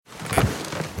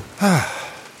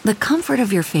The comfort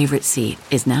of your favorite seat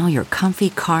is now your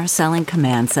comfy car selling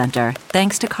command center,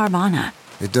 thanks to Carvana.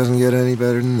 It doesn't get any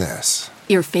better than this.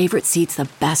 Your favorite seat's the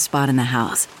best spot in the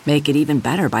house. Make it even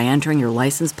better by entering your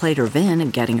license plate or VIN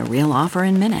and getting a real offer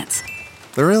in minutes.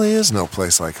 There really is no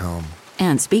place like home.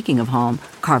 And speaking of home,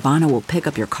 Carvana will pick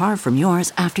up your car from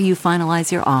yours after you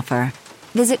finalize your offer.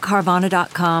 Visit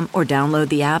Carvana.com or download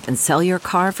the app and sell your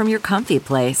car from your comfy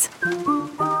place.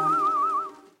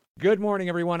 Good morning,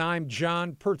 everyone. I'm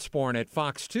John Pertzborn at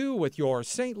Fox 2 with your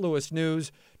St. Louis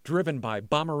news, driven by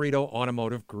Bomarito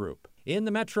Automotive Group. In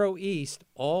the Metro East,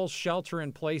 all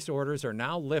shelter-in-place orders are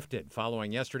now lifted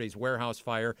following yesterday's warehouse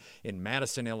fire in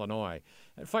Madison, Illinois.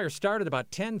 That fire started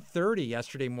about 10:30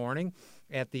 yesterday morning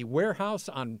at the warehouse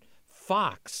on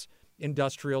Fox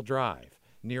Industrial Drive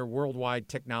near Worldwide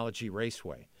Technology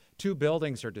Raceway. 2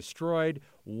 buildings are destroyed.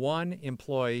 1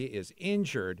 employee is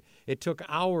injured. It took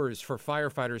hours for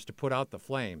firefighters to put out the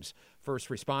flames. First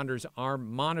responders are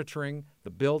monitoring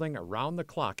the building around the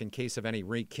clock in case of any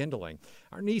rekindling.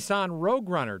 Our Nissan Rogue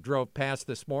Runner drove past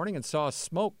this morning and saw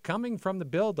smoke coming from the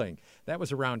building. That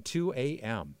was around 2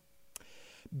 a.m.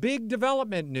 Big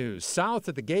development news south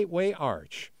of the Gateway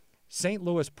Arch. St.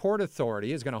 Louis Port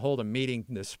Authority is going to hold a meeting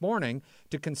this morning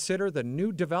to consider the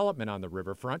new development on the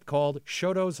riverfront called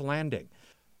Chodo's Landing.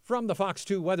 From the Fox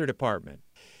 2 Weather Department.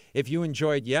 If you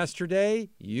enjoyed yesterday,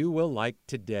 you will like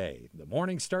today. The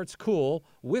morning starts cool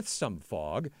with some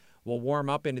fog. We'll warm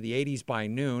up into the 80s by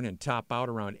noon and top out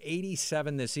around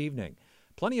 87 this evening.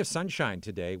 Plenty of sunshine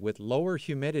today with lower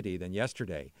humidity than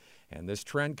yesterday. And this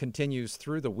trend continues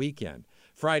through the weekend.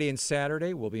 Friday and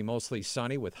Saturday will be mostly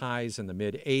sunny with highs in the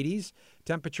mid-80s.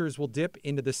 Temperatures will dip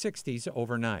into the 60s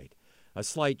overnight. A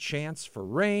slight chance for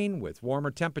rain with warmer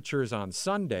temperatures on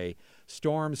Sunday.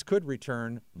 Storms could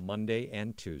return Monday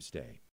and Tuesday.